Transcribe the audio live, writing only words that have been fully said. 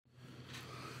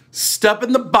Step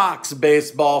in the box,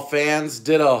 baseball fans.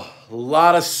 Did a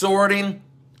lot of sorting,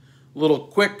 little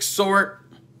quick sort.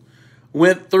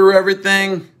 Went through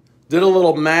everything, did a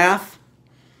little math.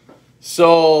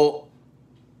 So,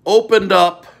 opened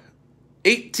up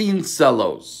 18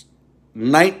 cellos,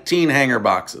 19 hanger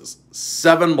boxes,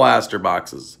 7 blaster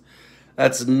boxes.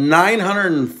 That's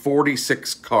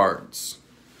 946 cards.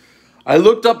 I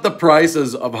looked up the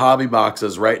prices of hobby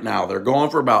boxes right now. They're going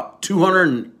for about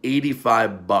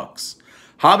 $285.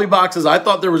 Hobby boxes, I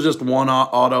thought there was just one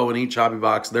auto in each hobby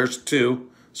box. There's 2.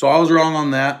 So I was wrong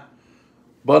on that.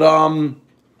 But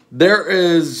there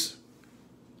is,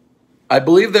 I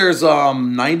believe there's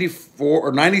 94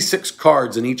 or 96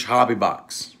 cards in each hobby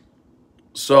box.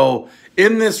 So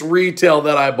in this retail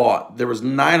that I bought, there was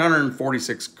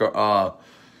 946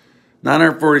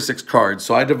 cards.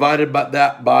 So I divided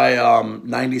that by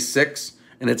 96,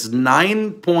 and it's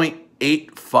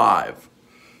 9.85.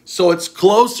 So it's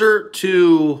closer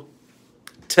to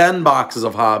 10 boxes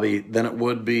of hobby than it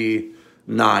would be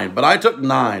 9. But I took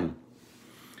 9.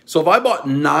 So if I bought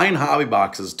 9 hobby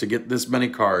boxes to get this many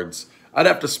cards, I'd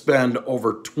have to spend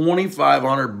over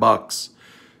 $2,500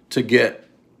 to get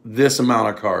this amount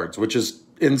of cards, which is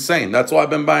insane. That's why I've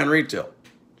been buying retail.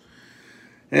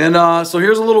 And so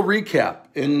here's a little recap.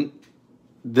 And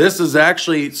this is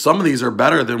actually, some of these are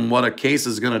better than what a case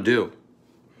is going to do.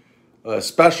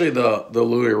 Especially the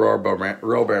Louis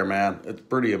Robert, man. It's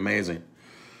pretty amazing.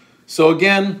 So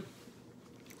again,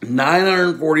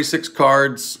 946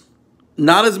 cards.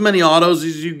 Not as many autos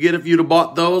as you get if you'd have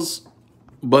bought those,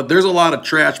 but there's a lot of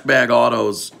trash bag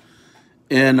autos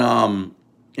in a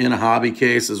hobby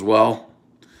case as well.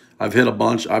 I've hit a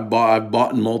bunch. I've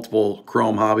bought in multiple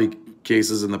chrome hobby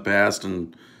cases in the past,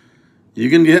 and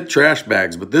you can get trash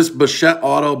bags. But this Bichette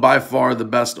auto, by far the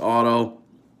best auto.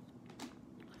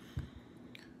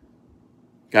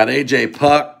 Got AJ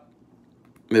Puck,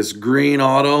 this green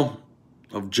auto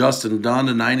of Justin Dunn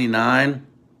to 99.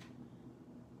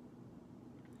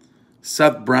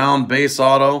 Seth Brown, base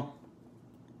auto.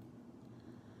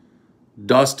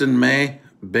 Dustin May,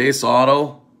 base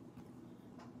auto.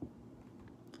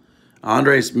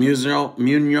 Andres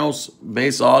Munoz,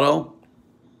 base auto.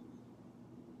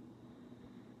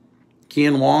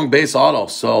 Kian Wong, base auto.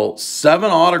 So 7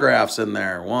 autographs in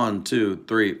there. 1, 2,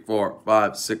 3, 4,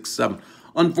 5, 6, 7.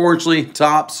 Unfortunately,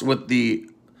 tops with the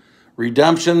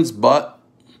redemptions, but...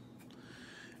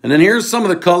 And then here's some of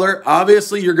the color.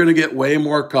 Obviously, you're going to get way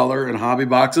more color in hobby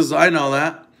boxes. I know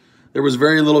that. There was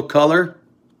very little color.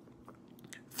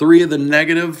 3 of the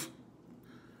negative.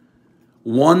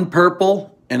 1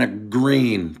 purple and a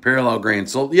green, parallel green.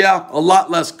 So, yeah, a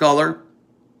lot less color.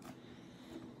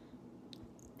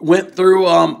 Went through,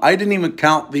 I didn't even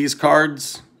count these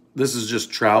cards. This is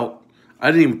just Trout.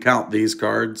 I didn't even count these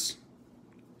cards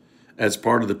as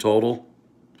part of the total.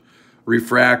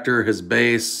 Refractor, his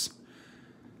base.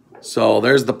 So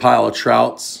there's the pile of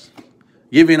Trouts.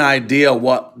 Give you an idea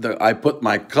what I put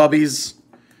my cubbies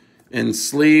in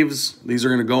sleeves. These are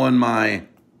going to go in my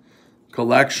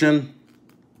collection.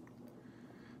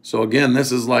 So again,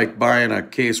 this is like buying a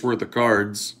case worth of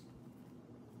cards.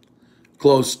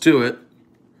 Close to it.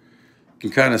 You can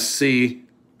kind of see.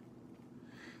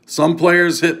 Some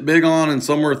players hit big on and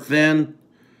some were thin.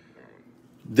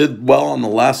 Did well on the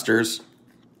Lesters.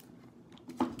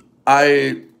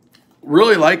 I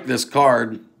really like this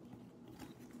card.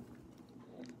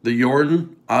 The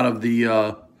Jordan out of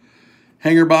the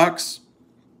hanger box.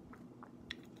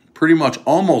 Pretty much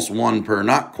almost 1 per,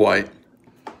 not quite.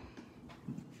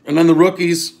 And then the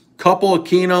rookies, couple of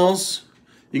Kinos.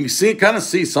 You can see, kind of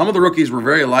see some of the rookies were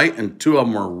very light and 2 of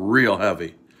them were real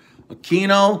heavy.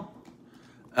 Aquino,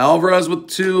 Alvarez with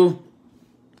 2.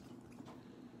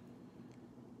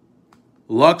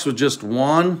 Lux with just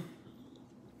 1.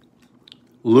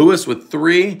 Lewis with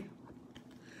 3.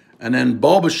 And then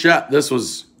Bo Bichette, this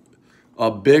was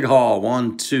a big haul.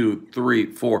 1, 2, 3,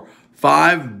 4,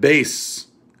 5 base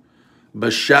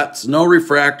Bichettes. No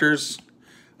refractors.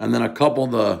 And then a couple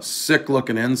of the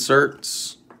sick-looking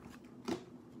inserts.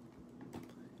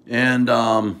 And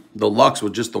the Lux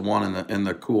with just the 1 in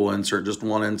the cool insert. Just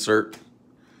 1 insert.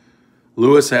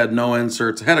 Lewis had no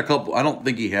inserts. Had a couple. I don't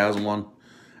think he has one.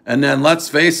 And then let's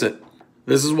face it.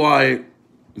 This is why...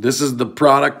 This is the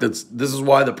product this is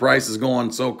why the price is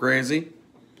going so crazy.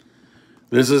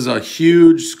 This is a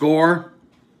huge score.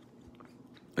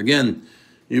 Again,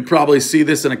 you probably see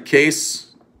this in a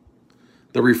case.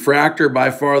 The refractor,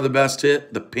 by far the best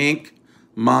hit. The pink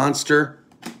monster.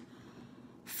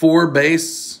 4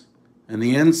 base. And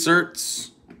the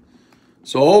inserts.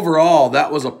 So overall, that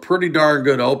was a pretty darn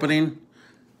good opening.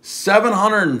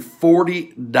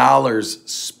 $740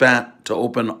 spent to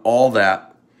open all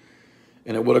that,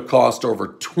 and it would have cost over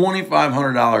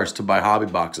 $2,500 to buy hobby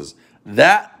boxes.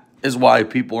 That is why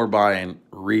people are buying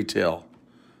retail.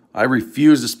 I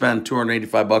refuse to spend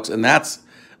 $285, and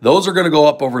those are going to go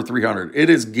up over $300. It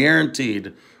is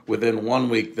guaranteed within 1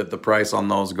 week that the price on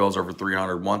those goes over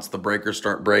 $300. Once the breakers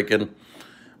start breaking,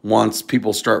 once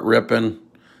people start ripping,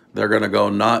 they're going to go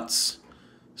nuts.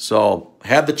 So,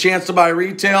 had the chance to buy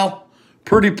retail.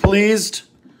 Pretty pleased.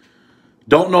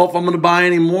 Don't know if I'm going to buy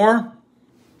any more.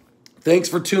 Thanks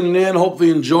for tuning in. Hopefully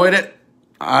you enjoyed it.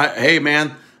 Hey,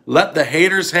 man, let the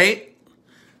haters hate.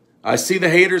 I see the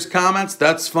haters' comments.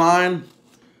 That's fine.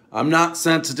 I'm not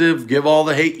sensitive. Give all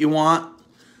the hate you want.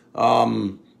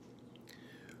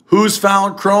 Who's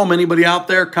found chrome? Anybody out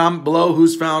there? Comment below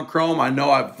who's found chrome. I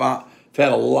know I've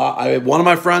had a lot. One of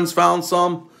my friends found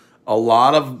some. A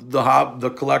lot of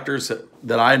the collectors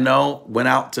that I know went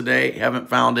out today, haven't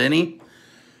found any.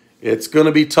 It's going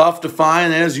to be tough to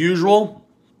find as usual.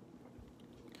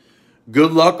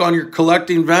 Good luck on your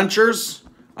collecting ventures.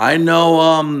 I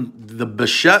know the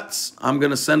Bichettes I'm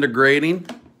going to send to grading.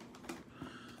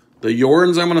 The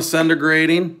Jorns I'm going to send to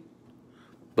grading.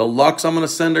 The Lux I'm going to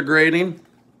send to grading.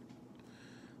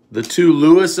 The 2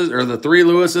 Lewises, or the 3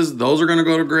 Lewises, those are going to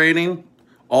go to grading.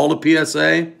 All to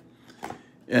PSA.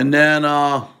 And then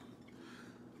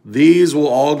these will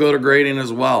all go to grading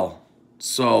as well.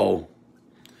 So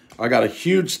I got a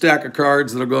huge stack of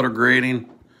cards that'll go to grading.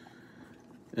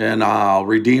 And I'll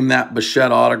redeem that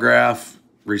Bichette autograph.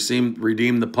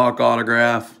 Redeem the Puck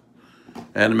autograph.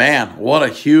 And man, what a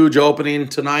huge opening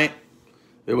tonight.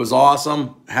 It was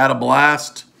awesome. Had a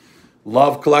blast.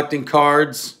 Love collecting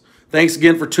cards. Thanks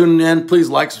again for tuning in. Please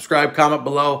like, subscribe, comment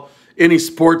below. Any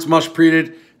support's much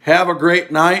appreciated. Have a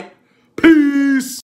great night. Peace.